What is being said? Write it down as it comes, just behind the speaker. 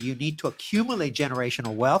You need to accumulate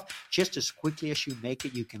generational wealth. Just as quickly as you make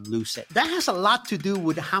it, you can lose it. That has a lot to do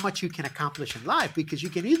with how much you can accomplish in life, because you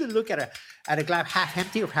can either look at a glass half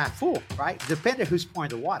empty or half full, right? Depending who's pouring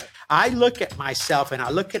the water. I look at myself and I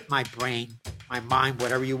look at my brain, my mind,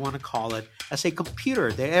 whatever you want to call it, as a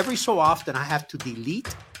computer that every so often I have to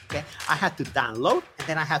delete. Okay? I have to download, and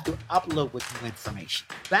then I have to upload with new information.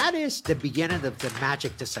 That is the beginning of the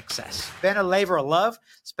magic to success. Been a labor of love.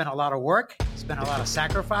 It's been a lot of work. It's been a lot of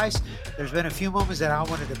sacrifice. There's been a few moments that I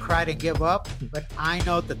wanted to cry and give up, but I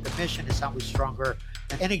know that the mission is always stronger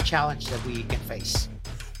than any challenge that we can face.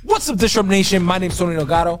 What's up, Disrupt Nation? My name is Tony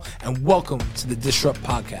Delgado, and welcome to the Disrupt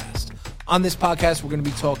Podcast. On this podcast, we're going to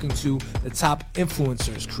be talking to the top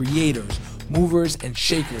influencers, creators, movers, and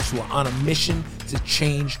shakers who are on a mission to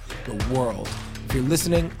change the world. If you're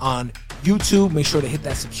listening on YouTube, make sure to hit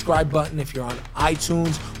that subscribe button. If you're on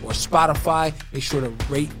iTunes or Spotify, make sure to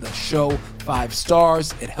rate the show 5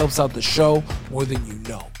 stars. It helps out the show more than you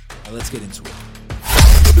know. Now let's get into it.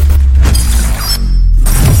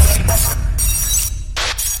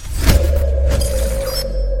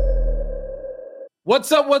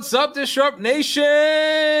 What's up, Disrupt Nation?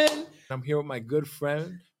 I'm here with my good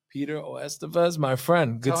friend, Peter Estevez, my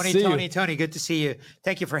friend. Good to see you. Tony, good to see you.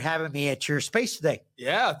 Thank you for having me at your space today.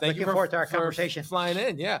 Yeah, Looking forward to our conversation. Flying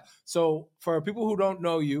in, yeah. So for people who don't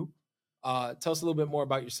know you, tell us a little bit more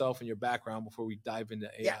about yourself and your background before we dive into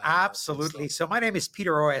AI. Yeah, absolutely. So my name is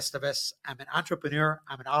Peter Estevez. I'm an entrepreneur.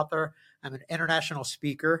 I'm an author. I'm an international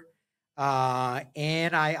speaker.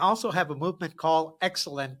 And I also have a movement called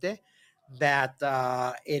Excelente, that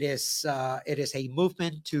it is a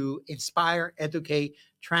movement to inspire, educate,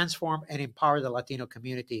 transform, and empower the Latino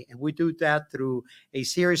community. And we do that through a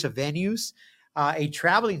series of venues, a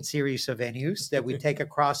traveling series of venues that we take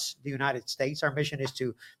across the United States. Our mission is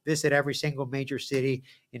to visit every single major city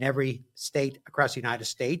in every state across the United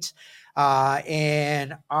States.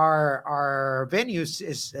 And our venues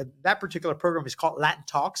is that particular program is called Latin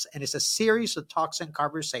Talks, and it's a series of talks and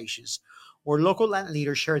conversations where local Latin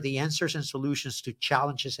leaders share the answers and solutions to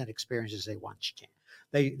challenges and experiences they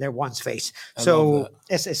once face. So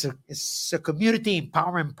it's a community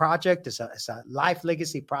empowerment project. It's a life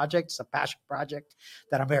legacy project. It's a passion project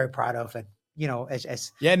that I'm very proud of. And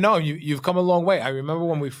you've come a long way. I remember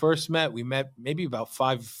when we first met. We met maybe about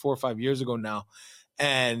 4 or 5 years ago now,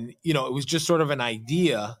 and it was just sort of an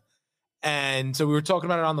idea. And so we were talking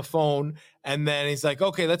about it on the phone, and then he's like,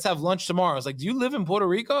 okay, let's have lunch tomorrow. I was like, do you live in Puerto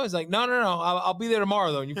Rico? He's like, no, I'll be there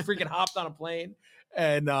tomorrow, though. And you freaking hopped on a plane,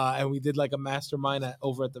 and we did like a mastermind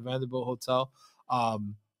over at the Vanderbilt Hotel.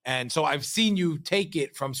 And so I've seen you take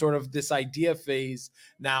it from sort of this idea phase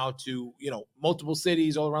now to, multiple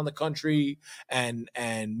cities all around the country and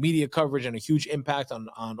media coverage and a huge impact on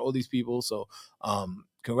all these people. So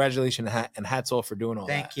congratulations and hats off for doing all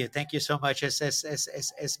that. Thank you so much.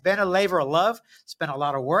 It's been a labor of love. It's been a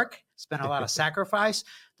lot of work. It's been a lot of sacrifice.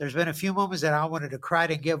 There's been a few moments that I wanted to cry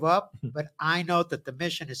and give up, but I know that the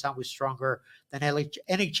mission is always stronger than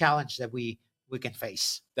any challenge that we can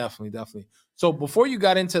face. Definitely. So before you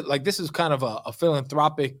got into, like, this is kind of a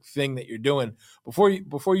philanthropic thing that you're doing. Before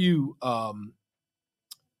you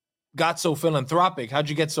got so philanthropic, how'd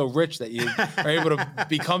you get so rich that you are able to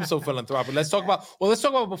become so philanthropic? Let's talk about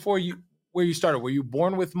where you started. Were you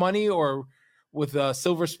born with money or with a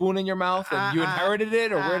silver spoon in your mouth and you inherited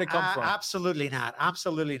it, or where'd it come from? Absolutely not.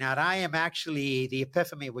 I am actually the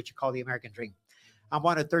epitome of what you call the American dream. I'm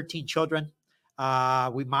one of 13 children.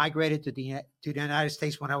 We migrated to the United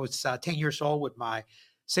States when I was 10 years old with my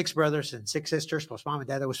 6 brothers and 6 sisters, plus mom and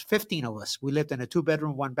dad. There was 15 of us. We lived in a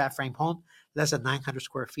 2-bedroom, 1-bath frame home, less than 900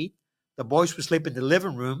 square feet. The boys would sleep in the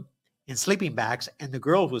living room in sleeping bags, and the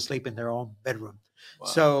girls would sleep in their own bedroom. Wow.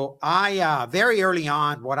 So I, very early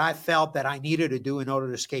on, what I felt that I needed to do in order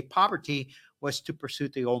to escape poverty was to pursue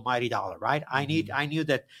the almighty dollar, right? Mm-hmm. I knew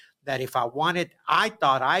that if I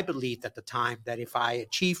believed at the time that if I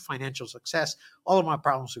achieved financial success, all of my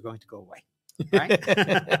problems were going to go away. Right?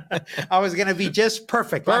 I was going to be just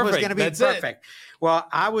perfect. I was going to be perfect. Well,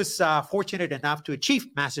 I was fortunate enough to achieve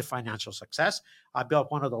massive financial success. I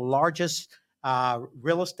built one of the largest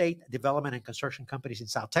real estate development and construction companies in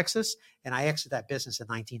South Texas, and I exited that business in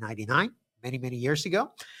 1999, many years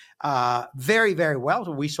ago. Very, very well.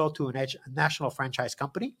 So we sold to a national franchise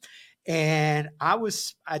company. And I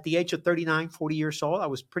was, at the age of 39, 40 years old, I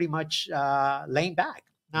was pretty much laying back,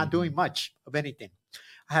 not doing much of anything.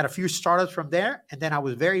 I had a few startups from there. And then I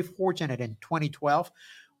was very fortunate in 2012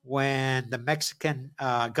 when the Mexican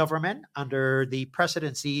government, under the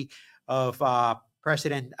presidency of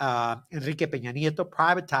President Enrique Peña Nieto,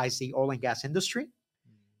 privatized the oil and gas industry.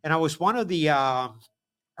 And I was one of the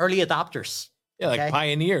early adopters Yeah, like Okay.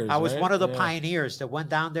 pioneers, I was right? one of the Yeah. pioneers that went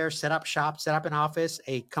down there, set up shop, set up an office,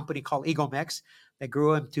 a company called Egomex that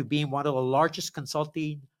grew into being one of the largest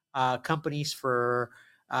consulting companies for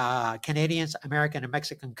Canadians, American, and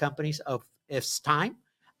Mexican companies of its time.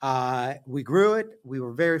 We grew it. We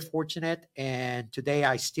were very fortunate. And today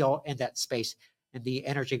I still in that space in the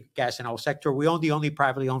energy, gas, and oil sector. We own the only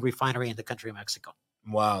privately owned refinery in the country of Mexico.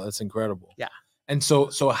 Wow, that's incredible. Yeah. And so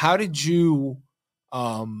how did you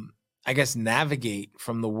I guess navigate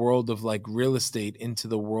from the world of like real estate into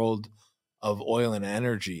the world of oil and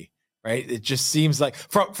energy, right? It just seems like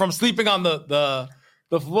from sleeping on the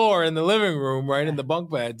floor in the living room, right, in the bunk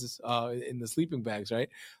beds, in the sleeping bags, right?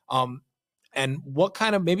 And what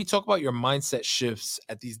kind of, maybe talk about your mindset shifts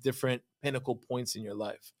at these different pinnacle points in your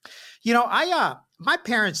life.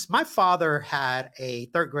 My father had a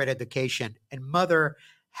third grade education and mother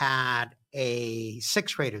had a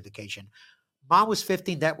sixth grade education. Mom was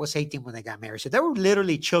 15, dad was 18 when they got married. So they were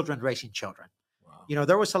literally children raising children. Wow.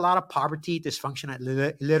 There was a lot of poverty, dysfunction,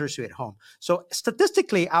 and literacy at home. So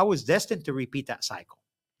statistically, I was destined to repeat that cycle.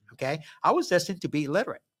 Okay. I was destined to be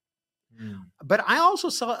illiterate. But I also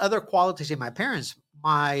saw other qualities in my parents.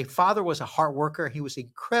 My father was a hard worker. He was an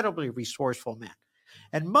incredibly resourceful man.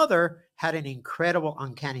 And mother had an incredible,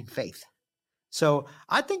 uncanny faith. So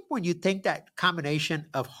I think when you think that combination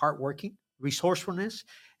of hardworking, resourcefulness,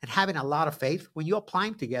 and having a lot of faith, when you apply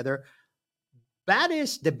them together, that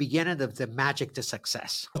is the beginning of the magic to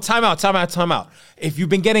success. Time out. If you've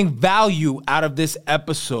been getting value out of this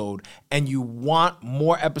episode and you want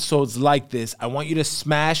more episodes like this, I want you to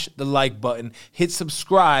smash the like button, hit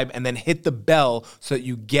subscribe, and then hit the bell so that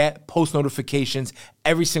you get post notifications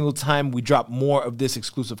every single time we drop more of this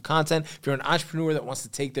exclusive content. If you're an entrepreneur that wants to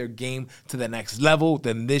take their game to the next level,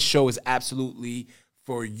 then this show is absolutely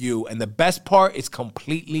for you. And the best part, it's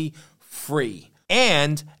completely free.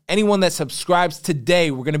 And anyone that subscribes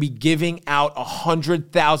today, we're going to be giving out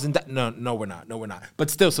 $100,000. No, we're not. But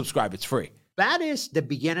still subscribe. It's free. That is the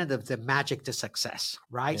beginning of the magic to success,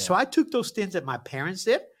 right? Yeah. So I took those things that my parents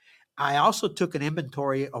did. I also took an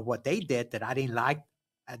inventory of what they did that I didn't like,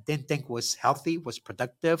 I didn't think was healthy, was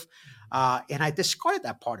productive. And I discarded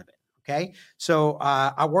that part of it. Okay. So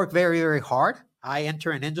I worked very, very hard. I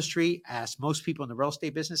enter an industry, as most people in the real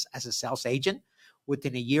estate business, as a sales agent.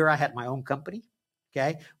 Within a year, I had my own company.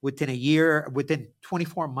 Okay. Within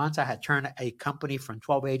 24 months, I had turned a company from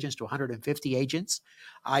 12 agents to 150 agents.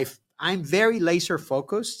 I'm very laser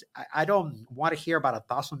focused. I don't want to hear about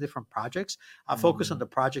 1,000 different projects. I focus on the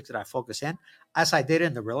projects that I focus in. As I did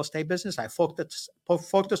in the real estate business, I focused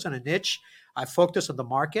on a niche. I focused on the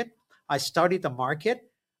market. I studied the market.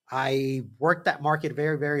 I worked that market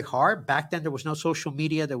very, very hard. Back then, there was no social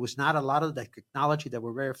media. There was not a lot of the technology that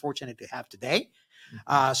we're very fortunate to have today.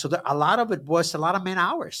 So a lot of it was a lot of man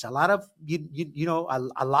hours, a lot of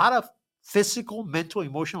a lot of physical, mental,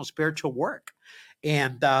 emotional, spiritual work,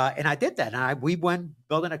 and I did that. And we went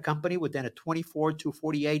building a company within a 24 to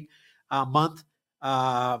 48 month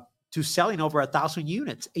to selling over 1,000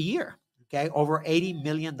 units a year. Okay, over $80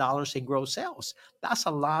 million in gross sales. That's a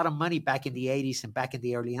lot of money back in the 80s and back in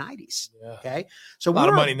the early 90s. Yeah. Okay, so a lot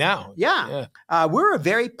of money now. Yeah, we're a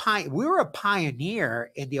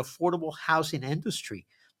pioneer in the affordable housing industry.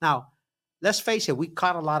 Now, let's face it, we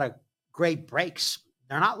caught a lot of great breaks.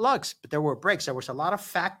 They're not lugs, but there were breaks. There was a lot of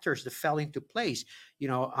factors that fell into place.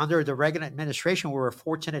 Under the Reagan administration, we were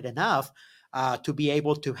fortunate enough to be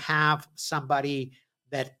able to have somebody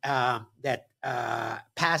that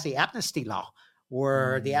passed the amnesty law,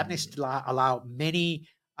 where the amnesty law allowed many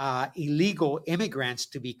illegal immigrants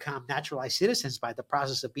to become naturalized citizens by the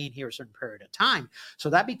process of being here a certain period of time.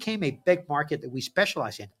 So that became a big market that we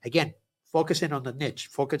specialize in. Again, focusing on the niche,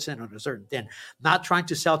 focusing on a certain thing, not trying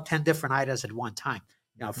to sell 10 different items at one time.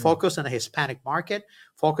 Focus on the Hispanic market,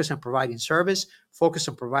 focus on providing service, focus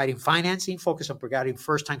on providing financing, focus on providing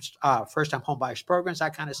first-time home buyers programs,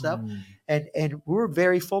 that kind of stuff. And we're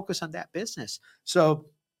very focused on that business. So,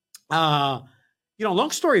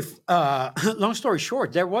 long story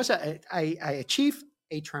short, there was I achieved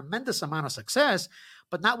a tremendous amount of success,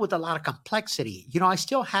 but not with a lot of complexity. I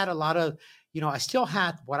still had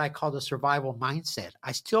what I call the survival mindset.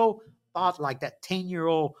 I still thought like that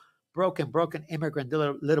 10-year-old broken immigrant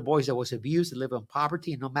little boys that was abused, that lived in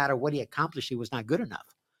poverty, and no matter what he accomplished, he was not good enough.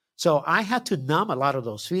 So I had to numb a lot of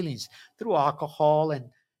those feelings through alcohol and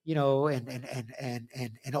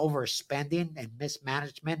overspending and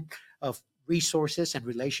mismanagement of resources and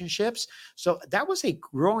relationships. So that was a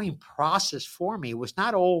growing process for me. It was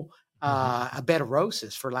not all a bed of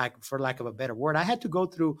roses, for lack of a better word. I had to go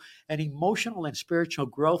through an emotional and spiritual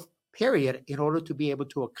growth period, in order to be able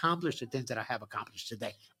to accomplish the things that I have accomplished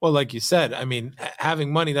today. Well, like you said, I mean,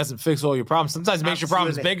 having money doesn't fix all your problems. Sometimes it makes your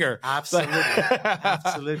problems bigger. Absolutely.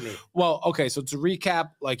 Absolutely. Well, okay. So to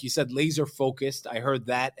recap, like you said, laser focused. I heard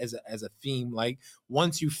that as a theme. Like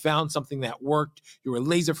once you found something that worked, you were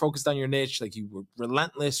laser focused on your niche. Like you were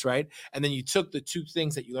relentless, right? And then you took the two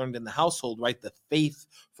things that you learned in the household, right? The faith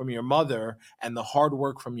from your mother and the hard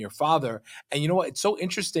work from your father. And you know what? It's so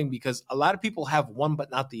interesting because a lot of people have one but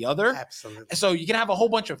not the other. Absolutely. So you can have a whole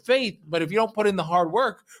bunch of faith, but if you don't put in the hard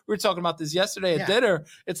work, we were talking about this yesterday at dinner.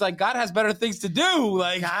 It's like God has better things to do.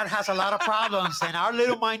 Like God has a lot of problems, and our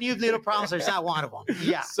minute little problems are not one of them.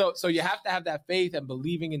 Yeah. So you have to have that faith and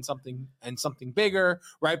believing in something bigger,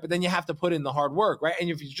 right? But then you have to put in the hard work, right? And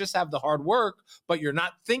if you just have the hard work, but you're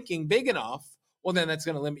not thinking big enough, well, then that's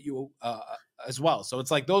going to limit you as well. So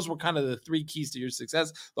it's like those were kind of the three keys to your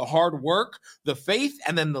success: the hard work, the faith,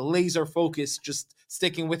 and then the laser focus, just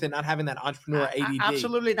sticking with it, not having that entrepreneur ADD.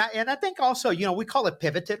 Absolutely not. And I think also, we call it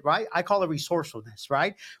pivoted, right? I call it resourcefulness,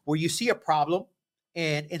 right? Where you see a problem,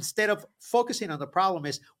 and instead of focusing on the problem,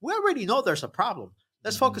 we already know there's a problem.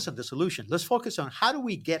 Let's focus on the solution. Let's focus on how do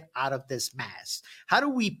we get out of this mess? How do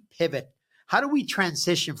we pivot? How do we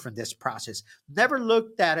transition from this process? Never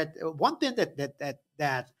looked at it. One thing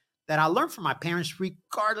that I learned from my parents,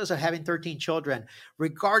 regardless of having 13 children,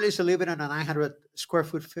 regardless of living in a 900 square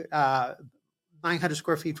feet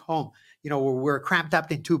home, where we're cramped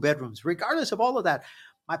up in 2 bedrooms, regardless of all of that,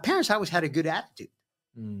 my parents always had a good attitude.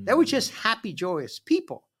 They were just happy, joyous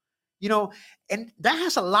people, and that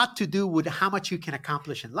has a lot to do with how much you can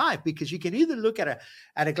accomplish in life, because you can either look at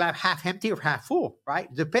a glass half empty or half full,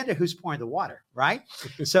 right? Depending who's pouring the water, right?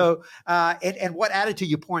 So, and what attitude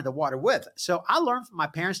you pouring the water with. So I learned from my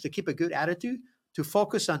parents to keep a good attitude, to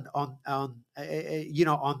focus on not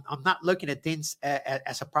looking at things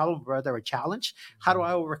as a problem, rather a challenge. How do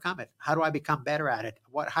I overcome it? How do I become better at it?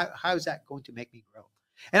 How is that going to make me grow?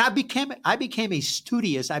 And I became a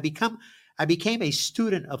studious. I became a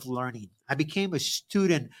student of learning. I became a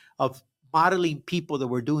student of modeling people that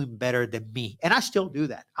were doing better than me. And I still do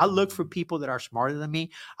that. I look for people that are smarter than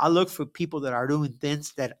me. I look for people that are doing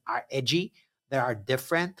things that are edgy, that are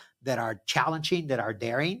different, that are challenging, that are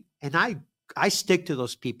daring. And I stick to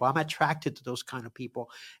those people. I'm attracted to those kind of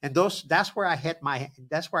people. And that's where I hang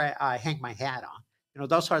my hat on.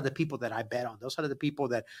 Those are the people that I bet on. Those are the people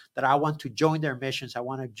that I want to join their missions. I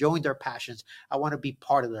want to join their passions. I want to be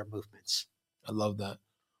part of their movements. I love that.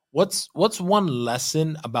 What's one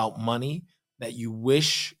lesson about money that you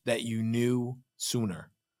wish that you knew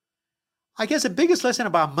sooner? I guess the biggest lesson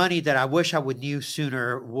about money that I wish I would knew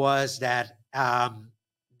sooner was that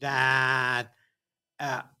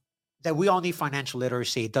we all need financial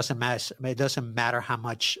literacy. It doesn't matter how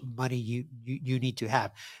much money you need to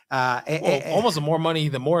have. Almost the more money,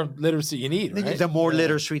 the more literacy you need, right? The more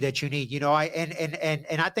literacy that you need.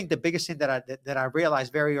 And I think the biggest thing that I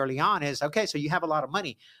realized very early on is, okay, so you have a lot of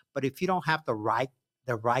money, but if you don't have the right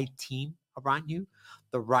team around you,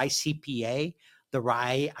 the right CPA, the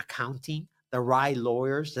right accounting, the right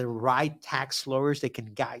lawyers, the right tax lawyers that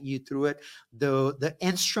can guide you through it, the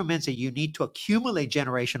instruments that you need to accumulate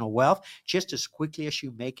generational wealth, just as quickly as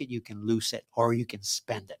you make it, you can lose it or you can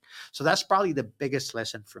spend it. So that's probably the biggest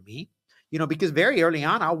lesson for me, because very early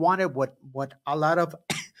on, I wanted what a lot of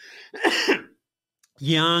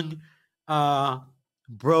young,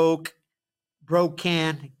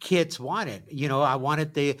 broken kids wanted. I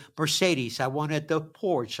wanted the Mercedes. I wanted the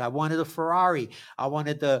Porsche. I wanted the Ferrari. I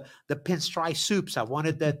wanted the pinstripe suits. I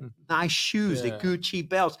wanted the nice shoes, the Gucci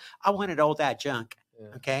belts. I wanted all that junk.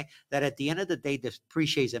 Okay. That at the end of the day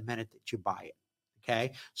depreciates the minute that you buy it.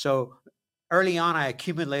 Okay. So early on, I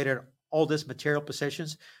accumulated all these material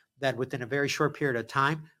possessions that within a very short period of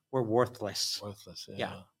time were worthless.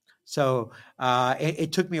 Yeah. So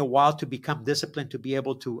it took me a while to become disciplined, to be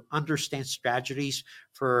able to understand strategies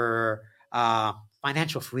for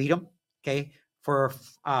financial freedom, okay, for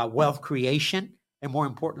wealth creation, and more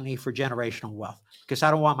importantly, for generational wealth, because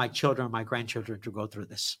I don't want my children or my grandchildren to go through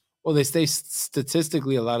this. Well, they say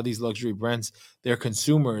statistically, a lot of these luxury brands, their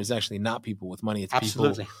consumer is actually not people with money. It's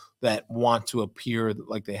Absolutely. people that want to appear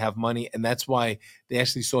like they have money. And that's why they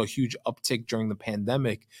actually saw a huge uptick during the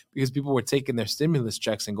pandemic, because people were taking their stimulus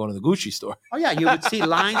checks and going to the Gucci store. Oh, yeah. You would see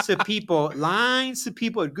lines of people at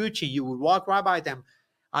Gucci. You would walk right by them.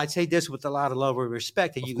 I'd say this with a lot of love and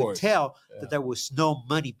respect. And you could tell that there was no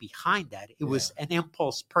money behind that. It was an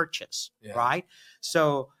impulse purchase, right?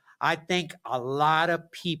 So I think a lot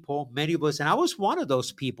of people, many of us, and I was one of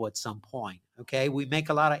those people at some point, okay? We make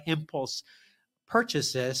a lot of impulse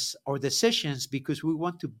purchases or decisions because we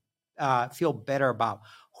want to feel better about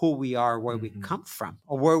who we are, where we Mhm. come from,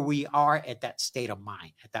 or where we are at that state of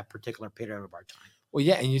mind at that particular period of our time. Well,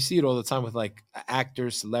 yeah, and you see it all the time with like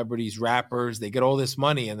actors, celebrities, rappers. They get all this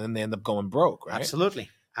money and then they end up going broke, right? Absolutely. You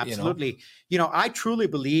know? Absolutely. I truly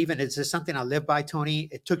believe, and it's just something I live by, Tony.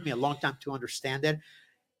 It took me a long time to understand it,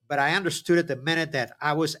 but I understood it the minute that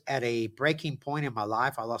I was at a breaking point in my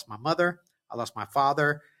life. I lost my mother, I lost my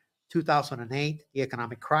father. 2008, the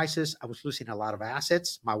economic crisis. I was losing a lot of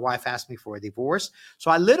assets. My wife asked me for a divorce. So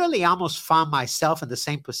I literally almost found myself in the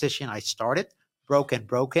same position I started, broken.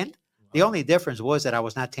 The Wow. only difference was that I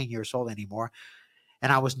was not 10 years old anymore.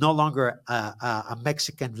 And I was no longer a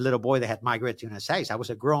Mexican little boy that had migrated to the United States. I was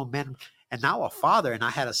a grown man and now a father, and I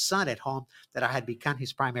had a son at home that I had become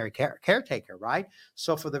his primary caretaker, right?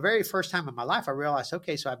 So for the very first time in my life, I realized,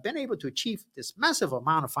 okay, so I've been able to achieve this massive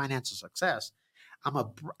amount of financial success.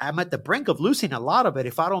 I'm at the brink of losing a lot of it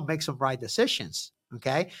if I don't make some right decisions,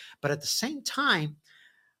 okay? But at the same time,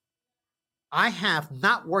 I have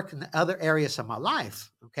not worked in other areas of my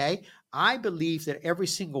life. Okay. I believe that every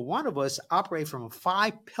single one of us operate from a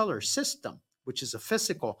 5-pillar system, which is the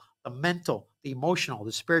physical, the mental, the emotional,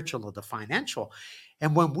 the spiritual, or the financial.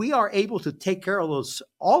 And when we are able to take care of those,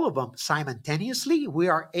 all of them simultaneously, we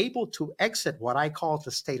are able to exit what I call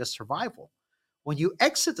the state of survival. When you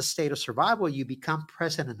exit the state of survival, you become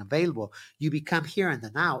present and available. You become here and the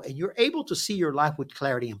now, and you're able to see your life with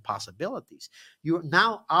clarity and possibilities. You're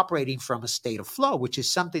now operating from a state of flow, which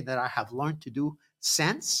is something that I have learned to do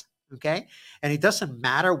since. Okay. And it doesn't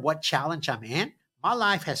matter what challenge I'm in, my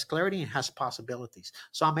life has clarity and has possibilities.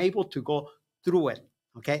 So I'm able to go through it.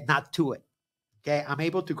 Okay. Not to it. Okay, I'm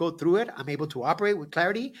able to go through it. I'm able to operate with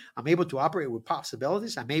clarity. I'm able to operate with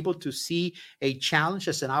possibilities. I'm able to see a challenge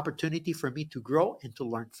as an opportunity for me to grow and to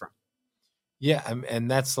learn from. Yeah, and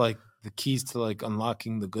that's like the keys to like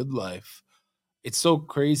unlocking the good life. It's so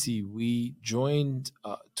crazy. We joined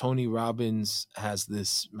Tony Robbins has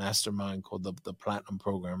this mastermind called the Platinum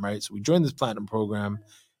Program, right? So we joined this Platinum Program.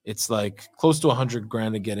 It's like close to 100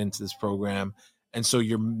 grand to get into this program, and so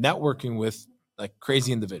you're networking with like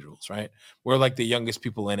crazy individuals, right? We're like the youngest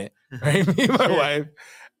people in it, right? Me and my Sure. wife,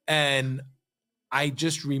 and I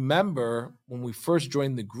just remember when we first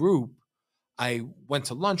joined the group, I went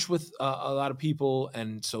to lunch with a lot of people,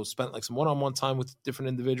 and so spent like some one-on-one time with different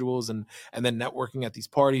individuals, and then networking at these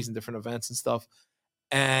parties and different events and stuff.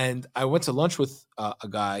 And I went to lunch with a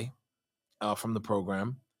guy from the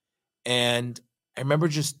program, and I remember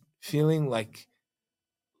just feeling like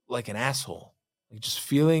an asshole, like just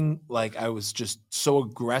feeling like I was just so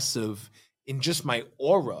aggressive in just my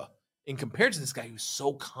aura in compared to this guy who's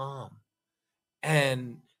so calm.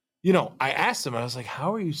 And, I asked him, I was like,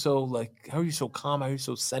 how are you so calm? How are you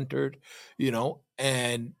so centered?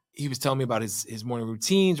 And he was telling me about his morning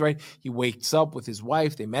routines, right? He wakes up with his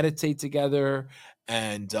wife, they meditate together,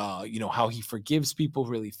 and how he forgives people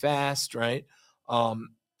really fast, right? Um,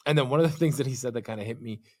 and then one of the things that he said that kind of hit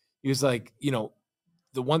me, he was like,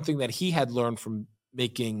 the one thing that he had learned from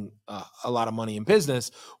making a lot of money in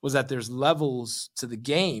business was that there's levels to the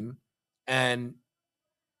game. And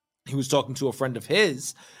he was talking to a friend of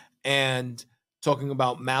his and talking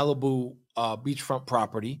about Malibu beachfront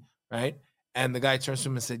property, right? And the guy turns to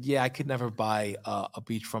him and said, "Yeah, I could never buy a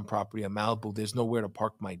beachfront property in Malibu. There's nowhere to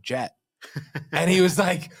park my jet." And he was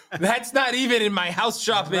like, "That's not even in my house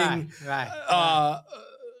Right, shopping right, uh,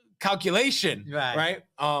 calculation, right.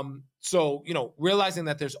 right?" So realizing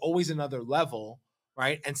that there's always another level,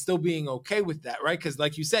 right, and still being okay with that, right? Because,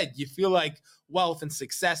 like you said, you feel like wealth and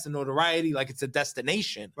success and notoriety, like it's a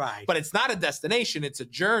destination, Right. but it's not a destination; it's a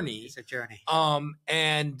journey. It's a journey.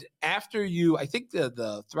 And after I think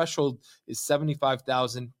the threshold is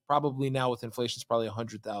 75,000. Probably now with inflation, it's probably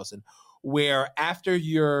 100,000. Where after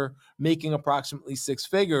you're making approximately 6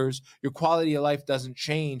 figures, your quality of life doesn't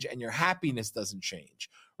change and your happiness doesn't change,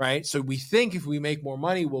 right? So we think if we make more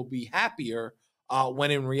money, we'll be happier.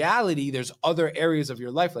 When in reality, there's other areas of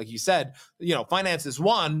your life, like you said, finance is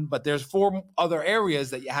one, but there's 4 other areas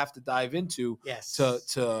that you have to dive into Yes.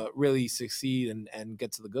 to really succeed and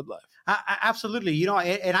get to the good life. Absolutely.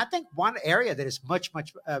 And I think one area that is much,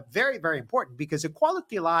 very, very important, because the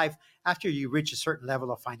quality of life after you reach a certain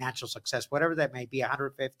level of financial success, whatever that may be,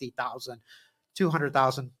 150,000,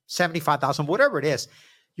 200,000, 75,000, whatever it is,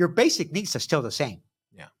 your basic needs are still the same.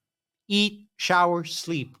 Yeah. Eat, shower,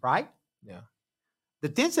 sleep, right? Yeah. The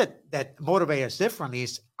things that motivate us differently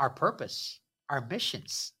is our purpose, our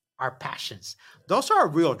missions, our passions. Those are our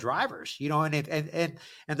real drivers, and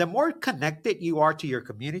the more connected you are to your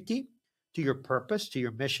community, to your purpose, to your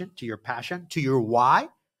mission, to your passion, to your why,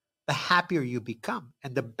 the happier you become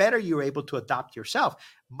and the better you're able to adopt yourself.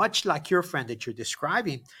 Much like your friend that you're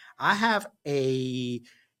describing, I have a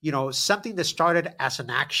something that started as an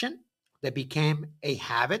action that became a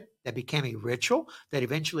habit, that became a ritual, that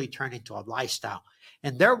eventually turned into a lifestyle.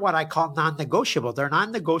 And they're what I call non-negotiable. They're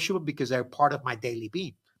non-negotiable because they're part of my daily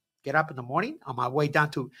being. Get up in the morning on my way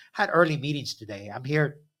down to, had early meetings today. I'm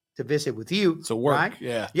here to visit with you. So work, right?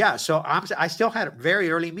 yeah. Yeah. So I still had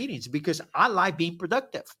very early meetings because I like being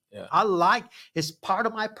productive. Yeah. It's part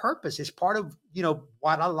of my purpose. It's part of,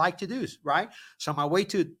 what I like to do, right? So on my way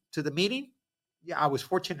to the meeting, I was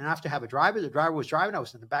fortunate enough to have a driver. The driver was driving. I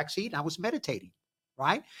was in the back seat and I was meditating,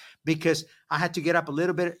 right? Because I had to get up a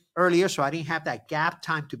little bit earlier, so I didn't have that gap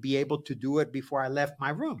time to be able to do it before I left my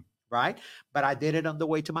room, right? But I did it on the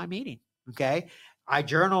way to my meeting, okay? I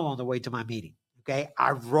journal on the way to my meeting, okay? I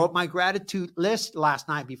wrote my gratitude list last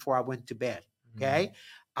night before I went to bed, okay?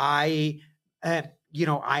 I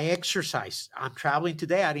exercise. I'm traveling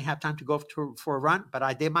today. I didn't have time to go for a run, but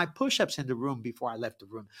I did my push-ups in the room before I left the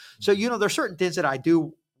room. So, there's certain things that I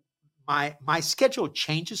do. My schedule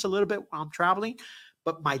changes a little bit while I'm traveling,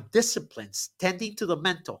 but my disciplines, tending to the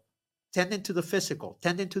mental, tending to the physical,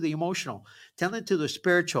 tending to the emotional, tending to the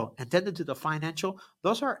spiritual, and tending to the financial,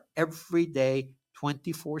 those are every day,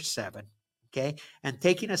 24/7. Okay. And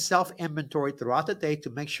taking a self-inventory throughout the day to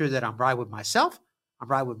make sure that I'm right with myself, I'm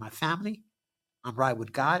right with my family, I'm right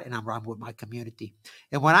with God, and I'm right with my community.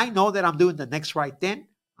 And when I know that I'm doing the next right thing,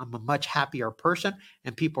 I'm a much happier person,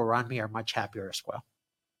 and people around me are much happier as well.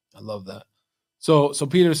 I love that. So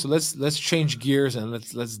Peter, let's change gears and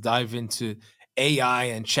let's dive into AI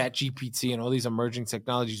and Chat GPT and all these emerging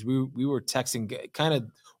technologies. We were texting, kind of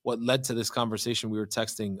what led to this conversation. We were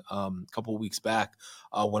texting a couple of weeks back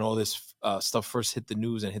when all this stuff first hit the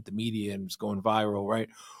news and hit the media and was going viral, right?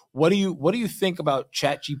 What do you think about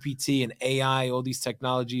Chat GPT and AI, all these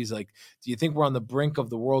technologies? Like, do you think we're on the brink of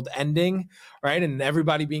the world ending, right, and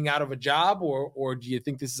everybody being out of a job, or do you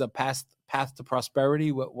think this is a path to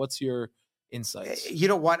prosperity? What's your insights? You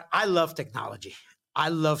know what? I love technology. I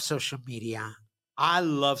love social media. I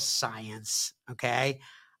love science. Okay.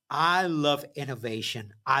 I love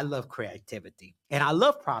innovation. I love creativity, and I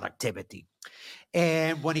love productivity.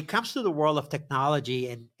 And when it comes to the world of technology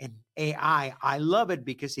and AI, I love it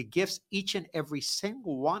because it gives each and every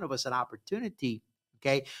single one of us an opportunity,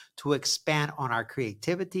 okay, to expand on our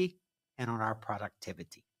creativity and on our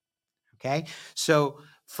productivity. Okay. So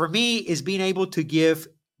for me, is being able to give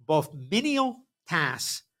both menial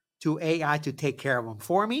tasks to AI to take care of them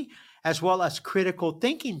for me, as well as critical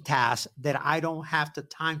thinking tasks that I don't have the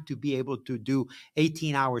time to be able to do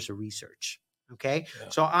 18 hours of research. Okay. Yeah.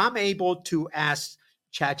 So I'm able to ask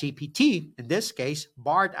ChatGPT, in this case,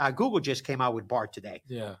 Bard. Google just came out with Bard today,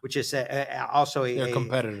 which is also their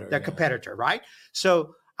competitor. Their competitor, right?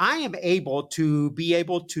 So I am able to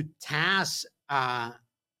task an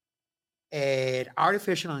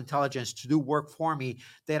artificial intelligence to do work for me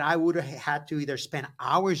that I would have had to either spend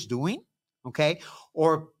hours doing, okay,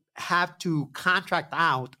 or have to contract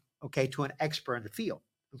out, okay, to an expert in the field.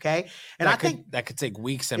 Okay. And I think that could take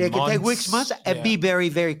weeks and months. It could take weeks, months, and be very,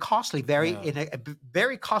 very costly, in a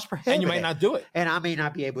very cost prohibitive. And you might not do it. And I may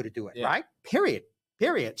not be able to do it, right? Period.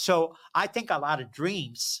 So I think a lot of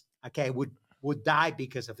dreams, okay, would die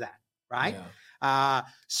because of that, right?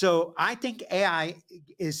 So I think AI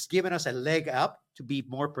is giving us a leg up to be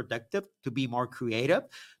more productive, to be more creative,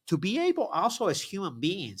 to be able also as human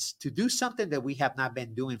beings to do something that we have not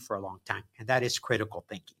been doing for a long time, and that is critical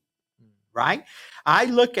thinking. Right? I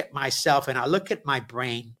look at myself and I look at my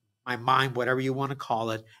brain, my mind, whatever you want to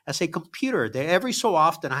call it, as a computer that every so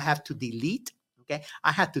often I have to delete, okay?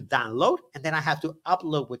 I have to download, and then I have to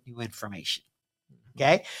upload with new information.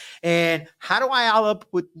 Okay. And how do I upload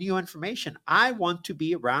with new information? I want to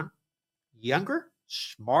be around younger,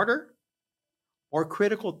 smarter, more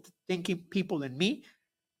critical thinking people than me.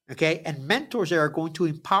 Okay. And mentors that are going to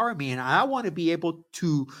empower me. And I want to be able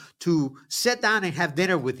to sit down and have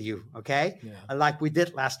dinner with you. Okay. Like we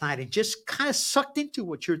did last night, and just kind of sucked into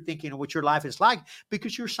what you're thinking and what your life is like,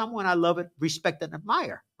 because you're someone I love, respect, and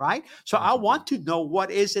admire. Right. So I want to know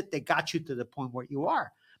what is it that got you to the point where you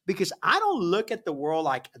are, because I don't look at the world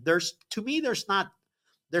like there's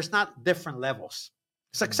not different levels.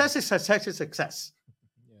 Success is success is success.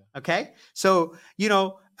 Okay. So,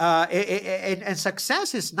 and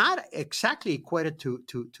success is not exactly equated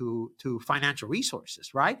to financial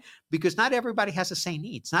resources, right? Because not everybody has the same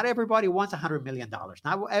needs. Not everybody wants $100 million.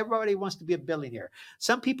 Not everybody wants to be a billionaire.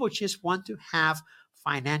 Some people just want to have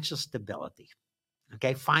financial stability,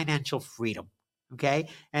 okay? Financial freedom, okay?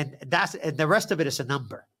 And the rest of it is a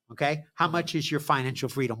number, okay? How much is your financial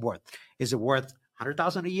freedom worth? Is it worth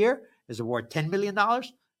 $100,000 a year? Is it worth $10 million?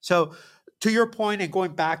 So, to your point, and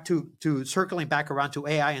going back to circling back around to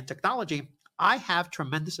AI and technology, I have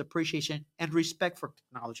tremendous appreciation and respect for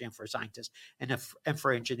technology and for scientists and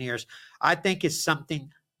for engineers. I think it's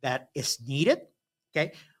something that is needed.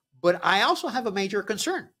 Okay. But I also have a major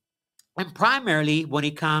concern. And primarily when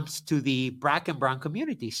it comes to the Black and brown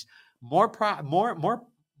communities, more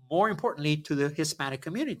importantly to the Hispanic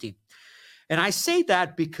community. And I say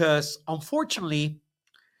that because unfortunately,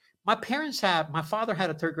 my father had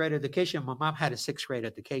a third grade education, my mom had a sixth grade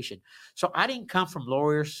education. So I didn't come from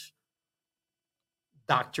lawyers,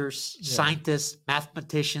 doctors, scientists,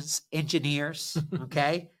 mathematicians, engineers.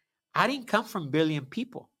 Okay. I didn't come from brilliant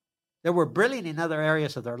people. They were brilliant in other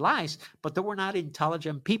areas of their lives, but they were not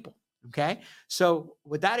intelligent people. Okay. So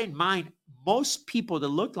with that in mind, most people that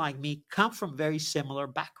look like me come from very similar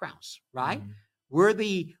backgrounds, right? Mm-hmm. We're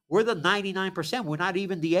the 99%. We're not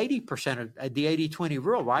even the 80% of the 80-20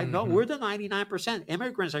 rule, right? Mm-hmm. No, we're the 99%.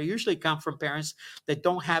 Immigrants are usually come from parents that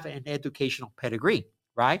don't have an educational pedigree,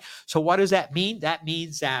 right? So what does that mean? That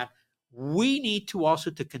means that we need to also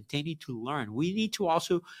to continue to learn. We need to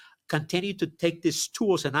also continue to take these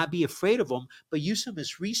tools and not be afraid of them, but use them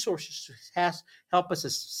as resources to help us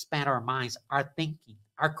expand our minds, our thinking,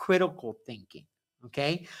 our critical thinking,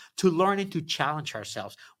 okay? To learn and to challenge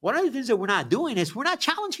ourselves. One of the things that we're not doing is we're not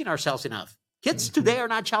challenging ourselves enough. Kids today are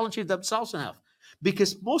not challenging themselves enough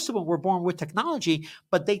because most of them were born with technology,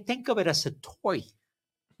 but they think of it as a toy.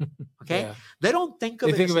 Okay? Yeah. They don't think of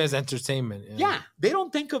it as entertainment. Yeah. They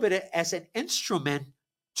don't think of it as an instrument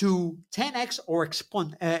to 10x or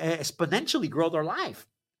exponentially grow their life.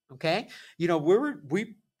 Okay, you know we're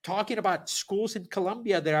talking about schools in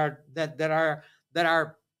Colombia that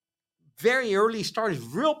are very early starters,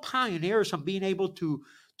 real pioneers on being able to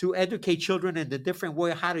educate children in the different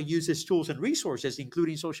way how to use these tools and resources,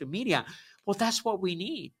 including social media. Well, that's what we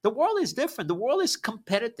need. The world is different. The world is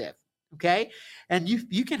competitive. Okay, and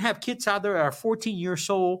you can have kids out there that are 14 years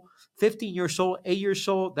old, 15 years old, 8 years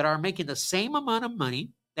old that are making the same amount of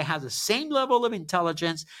money. They have the same level of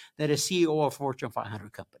intelligence that a CEO of a Fortune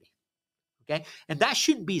 500 company. Okay. And that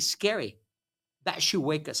shouldn't be scary. That should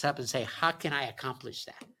wake us up and say, how can I accomplish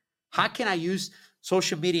that? How can I use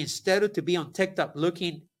social media instead of to be on TikTok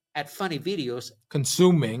looking at funny videos?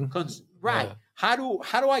 Consuming. Right. Yeah. How do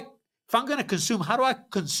I, if I'm going to consume, how do I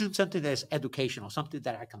consume something that's educational, something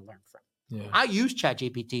that I can learn from? Yeah. I use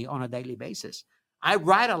ChatGPT on a daily basis. I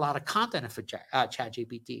write a lot of content for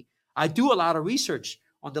ChatGPT. I do a lot of research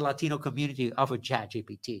on the Latino community of a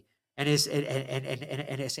ChatGPT, and it's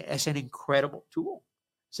an incredible tool.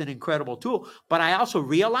 It's an incredible tool. But I also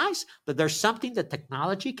realize that there's something that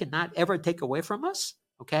technology cannot ever take away from us.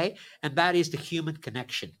 Okay, and that is the human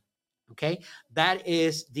connection. Okay, that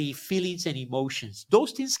is the feelings and emotions.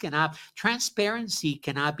 Those things cannot. Transparency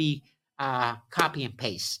cannot be copy and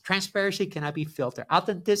paste. Transparency cannot be filtered.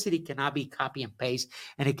 Authenticity cannot be copy and paste,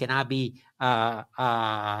 and it cannot be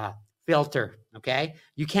filter. Okay,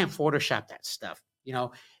 you can't Photoshop that stuff. You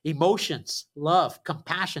know, emotions, love,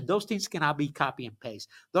 compassion, those things cannot be copy and paste.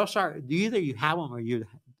 Those are either you have them or you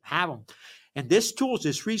have them. And these tools,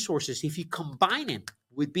 these resources, if you combine them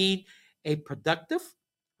with being a productive,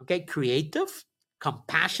 okay, creative,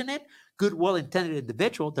 compassionate, good, well-intended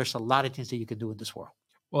individual, there's a lot of things that you can do in this world.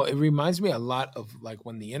 Well, it reminds me a lot of like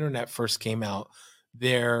when the internet first came out.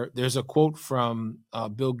 There's a quote from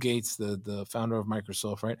Bill Gates, the founder of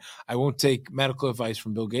Microsoft, right? I won't take medical advice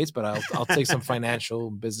from Bill Gates, but I'll take some financial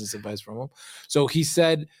and business advice from him. So he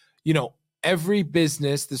said, you know, every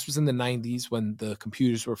business, this was in the 90s when the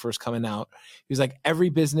computers were first coming out. He was like, every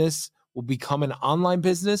business will become an online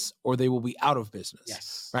business or they will be out of business.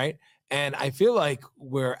 Yes. Right. And I feel like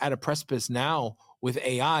we're at a precipice now with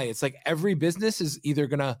AI. It's like every business is either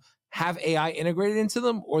going to have AI integrated into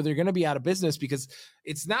them or they're going to be out of business, because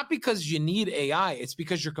it's not because you need AI. It's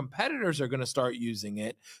because your competitors are going to start using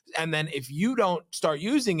it. And then if you don't start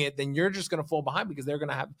using it, then you're just going to fall behind because they're going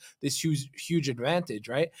to have this huge advantage.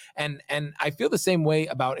 Right. And I feel the same way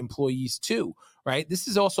about employees too. Right. This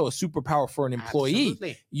is also a superpower for an employee.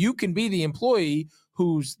 Absolutely. You can be the employee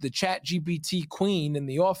who's the ChatGPT queen in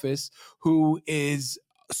the office, who is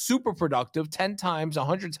super productive, 10 times,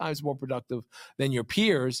 100 times more productive than your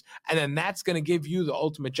peers. And then that's going to give you the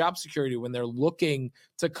ultimate job security when they're looking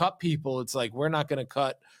to cut people. It's like, we're not going to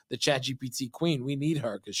cut the ChatGPT queen. We need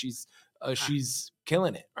her because she's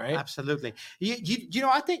killing it. Right. Absolutely. You know,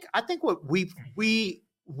 I think what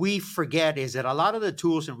we forget is that a lot of the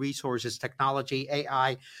tools and resources, technology,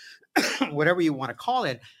 AI, whatever you want to call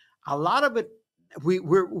it, a lot of it,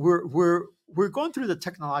 we're going through the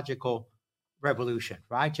technological revolution,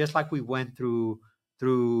 right? Just like we went through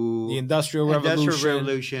the industrial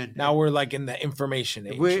revolution. Now we're like in the information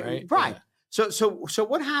age, right? Right. Yeah. So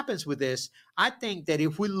what happens with this? I think that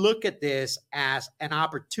if we look at this as an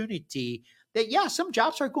opportunity, that yeah, some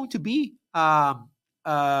jobs are going to be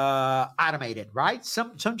automated, right?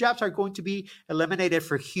 Some jobs are going to be eliminated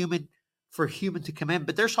for human to come in,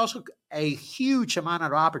 but there's also a huge amount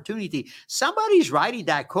of opportunity. Somebody's writing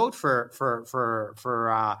that code for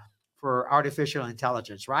artificial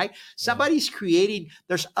intelligence, right? Somebody's creating.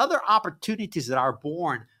 There's other opportunities that are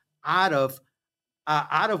born out of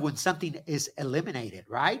when something is eliminated,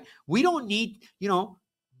 right? We don't need,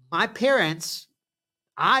 my parents,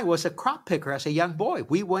 I was a crop picker as a young boy.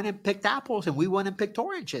 We went and picked apples and we went and picked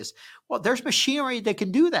oranges. Well, there's machinery that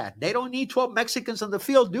can do that. They don't need 12 Mexicans on the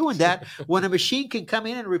field doing that when a machine can come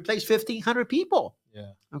in and replace 1,500 people.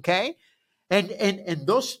 Yeah. Okay. And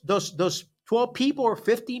those 12 people or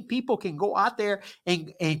 15 people can go out there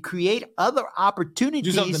and create other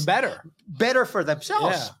opportunities. Do something better for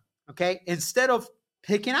themselves. Yeah. Okay. Instead of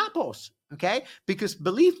picking apples. Okay. Because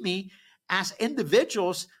believe me, as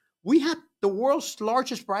individuals, we have the world's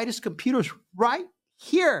largest, brightest computers right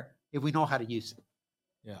here if we know how to use it.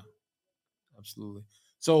 Yeah, absolutely.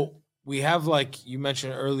 So we have, like you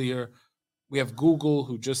mentioned earlier, we have Google,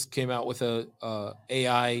 who just came out with a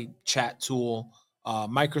AI chat tool.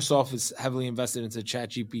 Microsoft is heavily invested into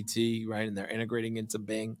ChatGPT, right? And they're integrating into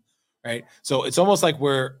Bing, right? So it's almost like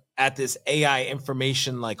we're at this AI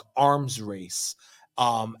information like arms race.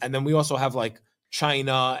 And then we also have like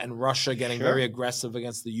China and Russia getting very aggressive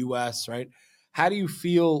against the US, right? How do you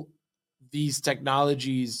feel these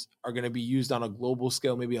technologies are going to be used on a global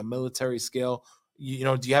scale, maybe a military scale? Do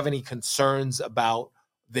you have any concerns about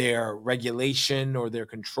their regulation or their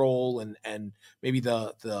control and maybe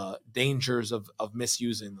the dangers of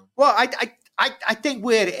misusing them? Well, I think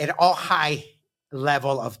we're at all high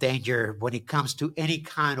level of danger when it comes to any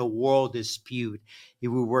kind of world dispute.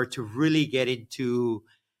 If we were to really get into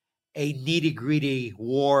a nitty gritty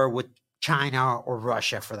war with China or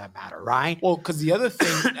Russia, for that matter, right? Well, because the other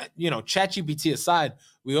thing, ChatGPT aside,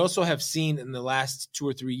 we also have seen in the last 2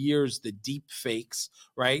 or 3 years the deep fakes,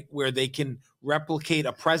 right, where they can replicate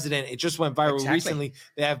a president. It just went viral recently.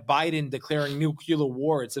 They have Biden declaring nuclear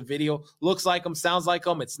war. It's a video, looks like him, sounds like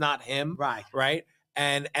him. It's not him, right?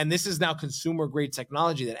 And this is now consumer grade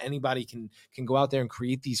technology that anybody can go out there and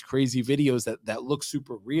create these crazy videos that look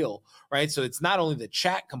super real, right? So it's not only the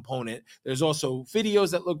chat component, there's also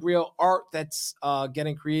videos that look real, art that's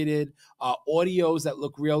getting created, audios that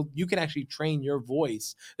look real. You can actually train your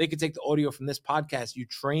voice. They can take the audio from this podcast, you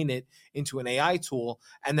train it into an AI tool,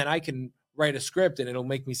 and then I can write a script and it'll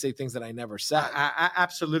make me say things that I never said.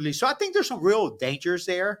 Absolutely. So I think there's some real dangers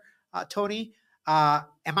there, Tony. Am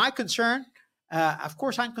I concerned? Of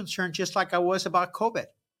course, I'm concerned just like I was about COVID.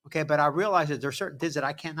 Okay. But I realize that there's certain things that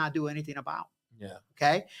I cannot do anything about. Yeah.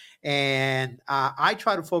 Okay. And I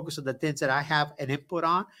try to focus on the things that I have an input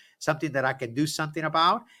on, something that I can do something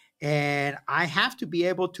about. And I have to be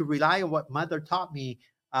able to rely on what mother taught me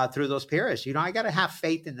through those periods. I got to have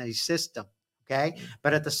faith in the system. Okay.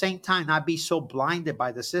 But at the same time, not be so blinded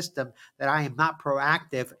by the system that I am not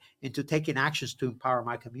proactive into taking actions to empower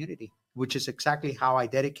my community, which is exactly how I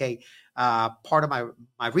dedicate part of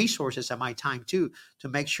my resources and my time to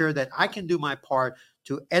make sure that I can do my part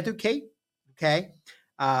to educate, okay,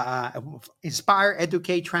 inspire,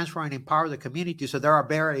 educate, transfer, and empower the community so they are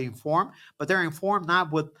better informed, but they're informed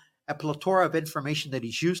not with a plethora of information that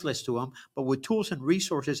is useless to them, but with tools and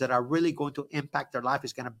resources that are really going to impact their life,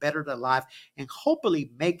 is going to better their life, and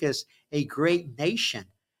hopefully make us a great nation.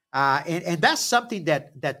 And that's something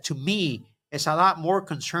that to me is a lot more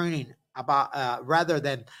concerning about rather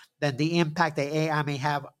than the impact that AI may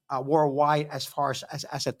have worldwide as far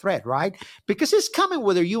as a threat, right? Because it's coming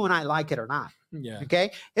whether you and I like it or not. Yeah.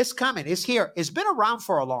 Okay. It's coming. It's here. It's been around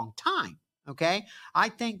for a long time. Okay. I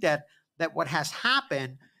think that what has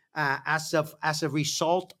happened as a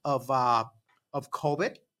result of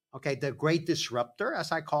COVID, okay, the great disruptor,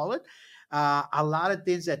 as I call it, a lot of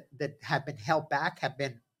things that have been held back have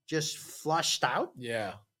been just flushed out.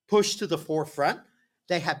 Yeah. Pushed to the forefront.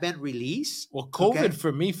 They have been released. Well, COVID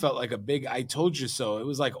for me felt like a big I told you so. It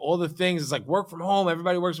was like all the things. It's like work from home.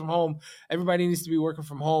 Everybody works from home. Everybody needs to be working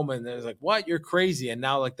from home. And it's like, what? You're crazy. And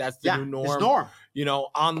now like that's the new norm. It's norm.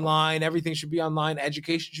 Online. Everything should be online.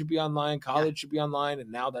 Education should be online. College should be online.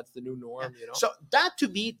 And now that's the new norm. So that to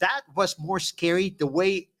me, that was more scary. The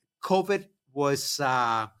way COVID was.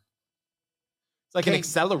 It's like an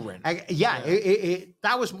accelerant.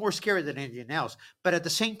 That was more scary than anything else. But at the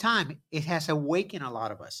same time, it has awakened a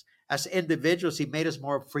lot of us as individuals. It made us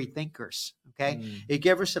more free thinkers. Okay, it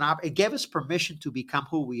gave us it gave us permission to become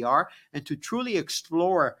who we are and to truly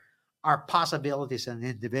explore our possibilities as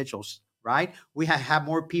individuals. right? We have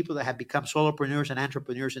more people that have become solopreneurs and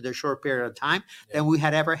entrepreneurs in their short period of time than we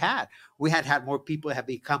had ever had. We had more people that have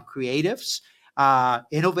become creatives,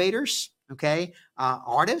 innovators, okay,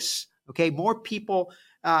 artists, okay, more people.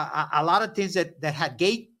 A lot of things that had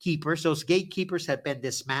gatekeepers. Those gatekeepers have been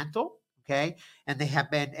dismantled, okay, and they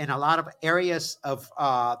have been in a lot of areas of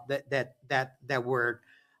that were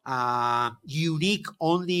unique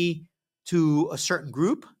only to a certain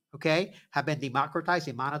group, okay, have been democratized,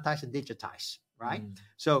 demonetized, and digitized, right?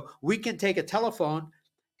 So we can take a telephone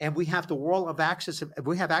and we have the world of access.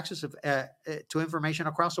 We have access to information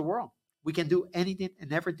across the world. We can do anything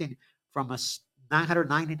and everything from a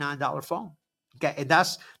 $999 phone. Okay, and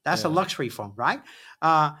that's a luxury phone, right?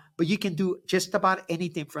 But you can do just about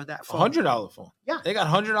anything from that phone. $100 phone. Yeah, they got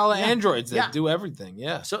 $100 Androids that do everything.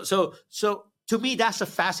 Yeah. So to me, that's a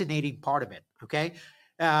fascinating part of it. Okay.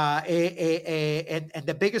 And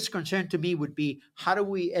the biggest concern to me would be, how do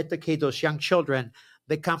we educate those young children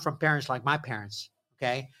that come from parents like my parents,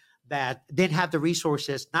 okay, that didn't have the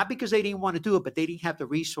resources, not because they didn't want to do it, but they didn't have the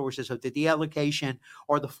resources of the deallocation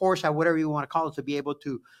or the foresight, whatever you want to call it, to be able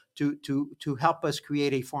to help us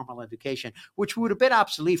create a formal education, which would have been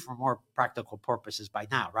obsolete for more practical purposes by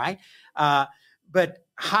now, right? But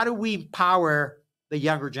how do we empower the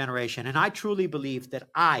younger generation? And I truly believe that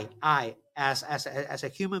I as a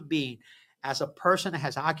human being, as a person that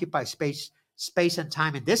has occupied space and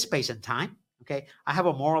time in this space and time, okay, I have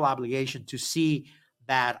a moral obligation to see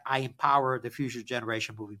that I empower the future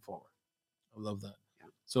generation moving forward. I love that. Yeah.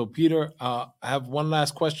 So, Peter, I have one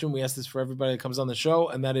last question. We ask this for everybody that comes on the show,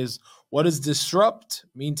 and that is, what does disrupt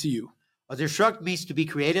mean to you? Well, disrupt means to be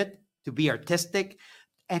creative, to be artistic,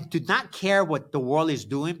 and to not care what the world is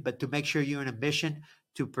doing, but to make sure you're in a mission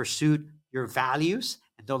to pursue your values,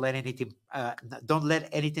 and don't let anything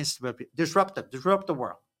disrupt the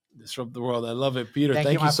world. Disrupt the world. I love it, Peter.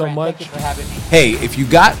 Thank you so friend. much. Thank you for having me. Hey, if you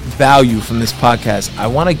got value from this podcast, I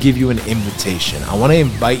want to give you an invitation. I want to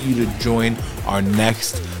invite you to join our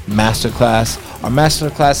next masterclass. Our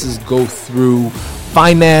masterclasses go through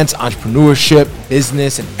finance, entrepreneurship,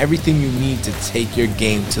 business, and everything you need to take your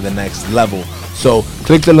game to the next level. So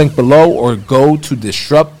click the link below or go to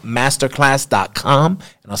disruptmasterclass.com,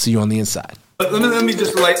 and I'll see you on the inside. Let me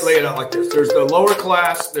just lay it out like this. There's the lower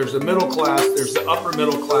class, there's the middle class, there's the upper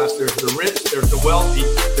middle class, there's the rich, there's the wealthy,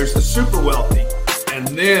 there's the super wealthy, and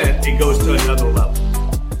then it goes to another level.